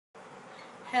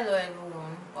Hello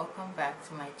everyone, welcome back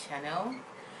to my channel.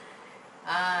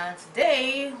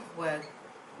 Today we're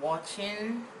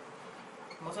watching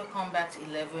Mortal Kombat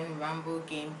 11 Rambo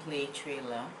gameplay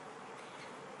trailer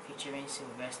featuring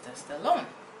Sylvester Stallone,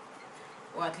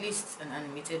 or at least an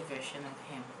animated version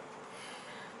of him.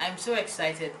 I'm so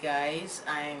excited, guys.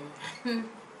 I'm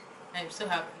so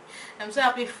happy. I'm so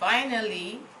happy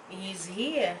finally he's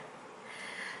here.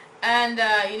 And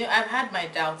I've had my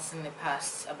doubts in the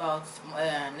past about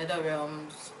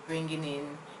Netherealms bringing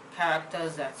in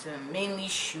characters that mainly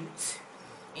shoot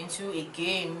into a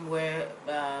game where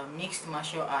mixed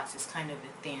martial arts is kind of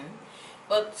the thing.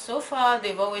 But so far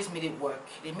they've always made it work.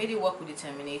 They made it work with the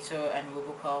Terminator and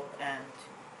Robocop, and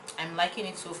I'm liking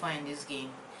it so far in this game.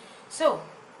 So,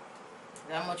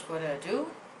 without much further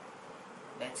ado,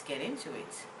 let's get into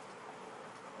it.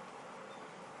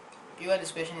 Viewer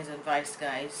discretion is advised,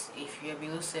 guys. If you're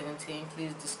below 17,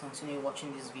 please discontinue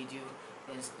watching this video.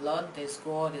 There's blood, there's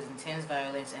gore, there's intense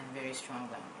violence, and very strong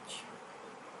language.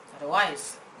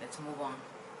 Otherwise, let's move on.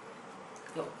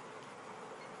 Go.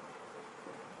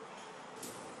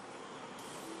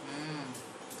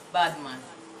 Bad man.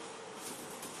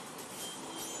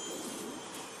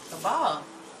 Kabal.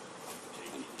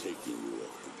 I'm taking you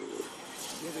off the board.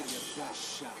 Give it your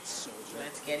best shot, soldier.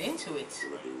 Let's get into it.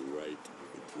 Right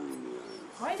between the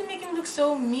eyes. Why do you make him look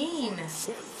so mean?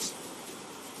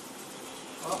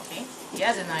 Okay, he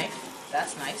has a knife.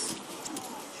 That's nice.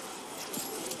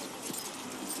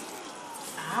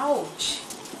 Ouch.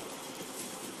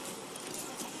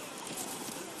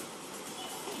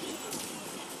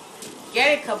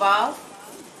 Get it, Kabal.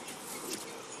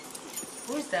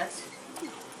 Who is that?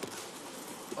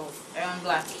 Oh, Aaron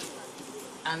Black.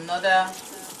 Another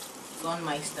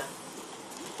Gunmeister.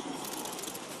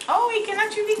 Oh, he can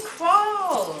actually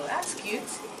crawl. That's cute.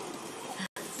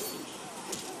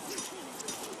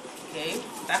 Okay,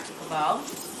 back to Kabal.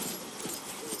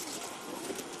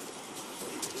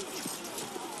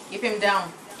 Keep him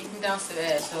down. Keep him down to the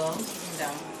air, so keep him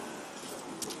down.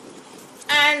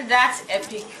 And that's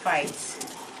epic fight.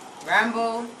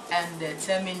 Rambo and the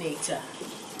Terminator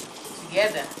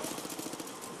together.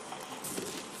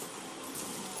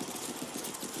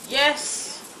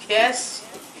 Yes, yes,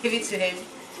 give it to him.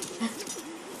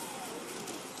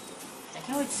 I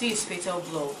can't wait to see his fatal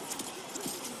blow.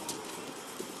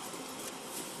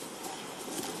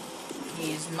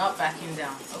 He is not backing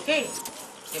down. Okay,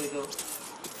 here we go.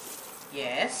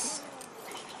 Yes.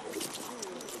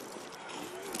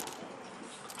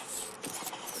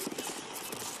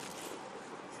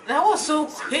 That was so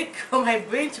quick for my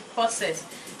brain to process.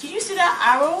 Did you see that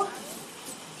arrow?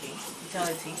 Okay,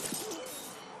 fatality.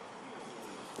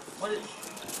 What is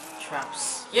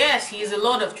traps? Yes, he is a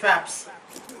lord of traps.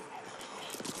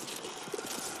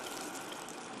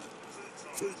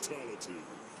 Fatality.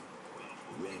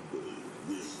 Rambo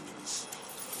wins.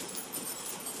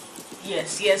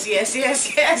 Yes, yes, yes,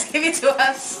 yes, yes. Give it to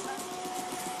us.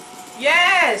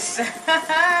 Yes.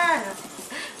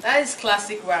 That is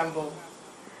classic Rambo.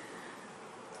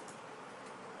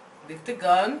 Lift the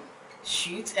gun,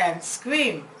 shoot, and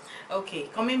scream. Okay,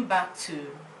 coming back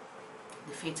to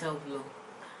the fatal blow.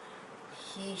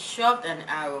 He shoved an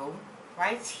arrow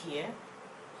right here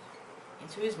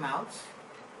into his mouth.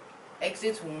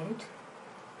 Exit wound.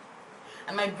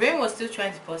 And my brain was still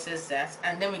trying to process that,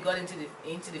 and then we got into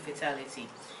the fatality.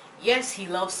 Yes, he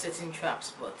loves setting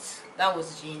traps, but that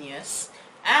was genius.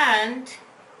 And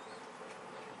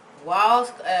while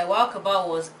Kabal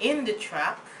was in the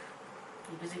trap,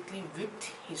 he basically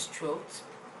ripped his throat,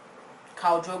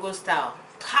 Khal Drogo style.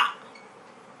 Ha!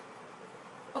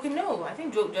 Okay, no, I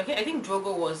think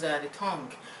Drogo was the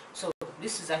tongue. So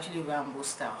this is actually Rambo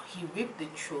style. He ripped the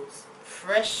throat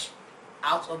fresh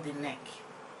out of the neck.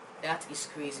 That is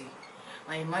crazy.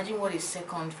 Now imagine what his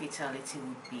second fatality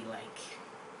would be like.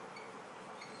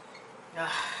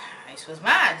 This was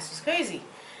mad. This was crazy.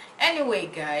 Anyway,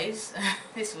 guys,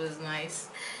 this was nice.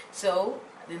 So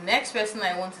the next person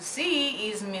I want to see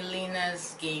is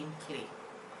Melina's gameplay.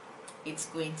 It's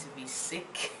going to be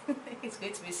sick. It's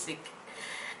going to be sick.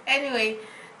 Anyway,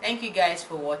 thank you guys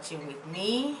for watching with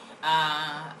me.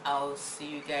 I'll see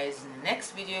you guys in the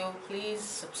next video. Please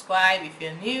subscribe if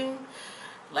you're new,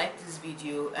 like this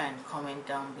video, and comment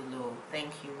down below.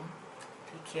 Thank you.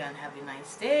 Take care and have a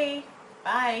nice day.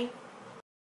 Bye.